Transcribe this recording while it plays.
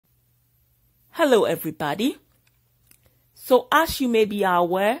Hello, everybody. So, as you may be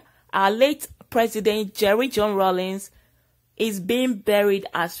aware, our late President Jerry John Rawlings is being buried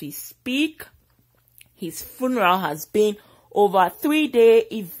as we speak. His funeral has been over a 3-day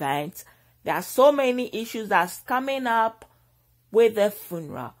event. There are so many issues that's coming up with the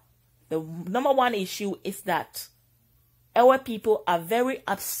funeral. The number one issue is that our people are very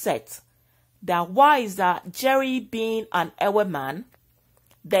upset that why is that Jerry being an Ewe man,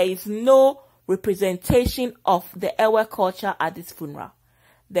 there is no representation of the Ewe culture at this funeral.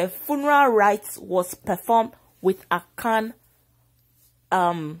 The funeral rites was performed with Akan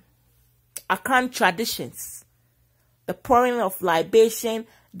traditions. The pouring of libation,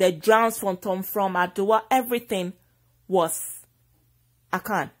 the drums from Adowa, everything was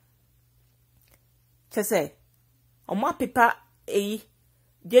Akan. Say, Oma pipa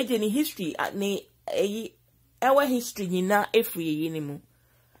jeje ni history ni Ewe history ni na efri yinimu.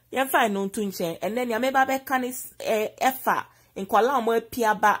 Yan fa no ntunche and then ya meba be kan efa in kwala omo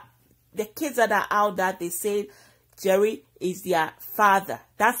piaba. The kids that are out there, they say Jerry is their father.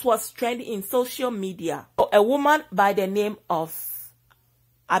 That's what's trending in social media. A woman by the name of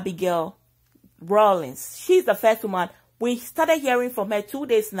Abigail Rawlings. She's the first woman. We started hearing from her 2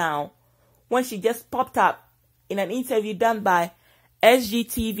 days now when she just popped up in an interview done by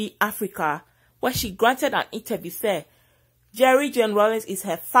SGTV Africa, where she granted an interview, said Jerry John Rawlings is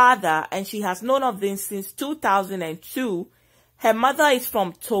her father and she has known of this since 2002. Her mother is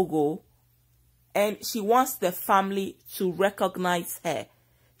from Togo and she wants the family to recognize her.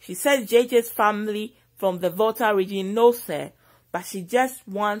 She says JJ's family from the Volta region knows her, but she just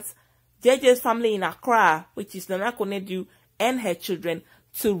wants JJ's family in Accra, which is Nana Konedu, and her children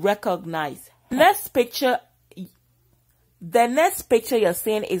to recognize her. The next picture you're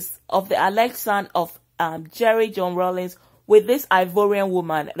seeing is of the alleged son of Jerry John Rawlings with this Ivorian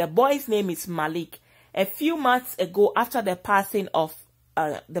woman. The boy's name is Malik. A few months ago, after the passing of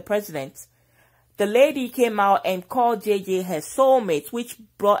the president, the lady came out and called JJ her soulmate, which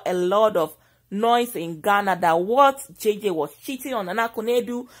brought a lot of noise in Ghana that what JJ was cheating on Nana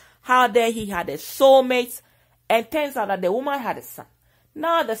Konedu, how dare he had a soulmate, and turns out that the woman had a son.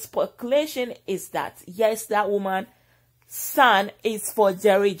 Now the speculation is that yes, that woman's son is for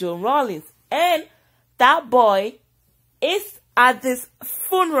Jerry John Rawlings, and that boy is at this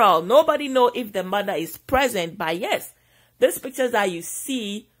funeral. Nobody knows if the mother is present, but yes, this picture that you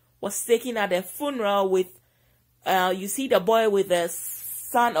see was taken at the funeral with, you see the boy with the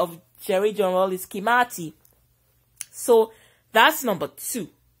son of Jerry John Rawlings, Kimati. So that's number 2.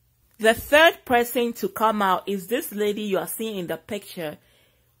 The third person to come out is this lady you are seeing in the picture.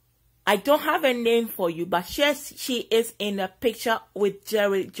 I don't have a name for you, but she is in a picture with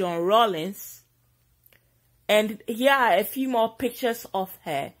Jerry John Rawlings. And here are a few more pictures of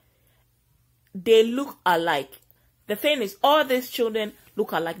her. They look alike. The thing is, all these children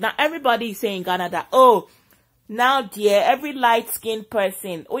look alike. Now, everybody is saying in Ghana that, oh, now, dear, every light-skinned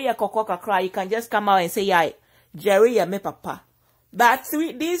person, oh, yeah, you can just come out and say, yeah, Jerry, yeah, me papa. But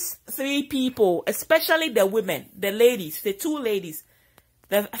these three people, especially the women, the ladies, the 2 ladies,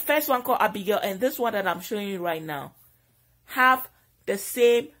 the first one called Abigail and this one that I'm showing you right now, have the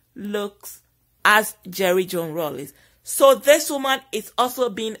same looks as Jerry John Rawlings. So this woman is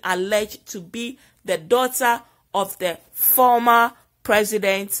also being alleged to be the daughter of the former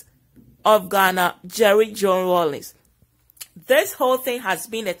president of Ghana, Jerry John Rawlings. This whole thing has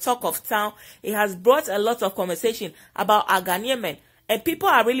been a talk of town. It has brought a lot of conversation about our Ghanaian men. And people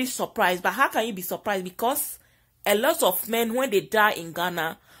are really surprised. But how can you be surprised? Because a lot of men, when they die in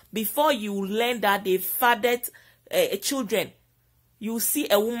Ghana, before you learn that they fathered children, you see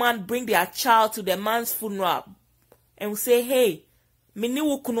a woman bring their child to the man's funeral and will say, hey,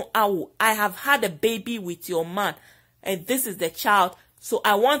 I have had a baby with your man. And this is the child. So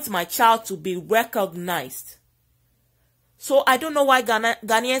I want my child to be recognized. So I don't know why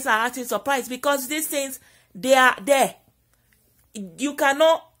Ghanaians are acting surprised, because these things, they are there. You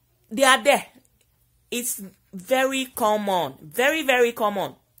cannot, they are there. It's very common. Very, very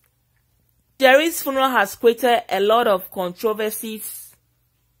common. Jerry's funeral has created a lot of controversies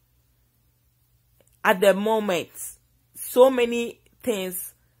at the moment. So many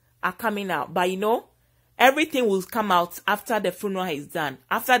things are coming out. But you know, everything will come out after the funeral is done.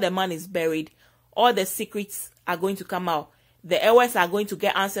 After the man is buried, all the secrets are going to come out. The Ewes are going to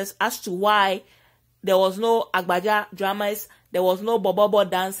get answers as to why there was no Agbaja dramas, there was no Bobobo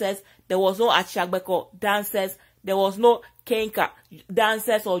dancers, there was no Achagbeko dancers, there was no Kenka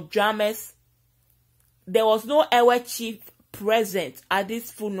dancers or dramas. There was no Ewe chief present at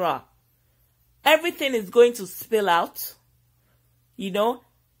this funeral. Everything is going to spill out, you know,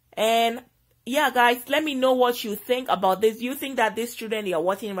 and yeah, guys, let me know what you think about this. You think that these children you are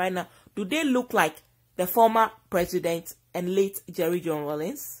watching right now, do they look like the former president and late Jerry John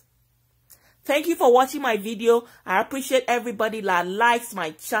Rawlings? Thank you for watching my video. I appreciate everybody that likes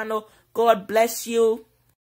my channel. God bless you.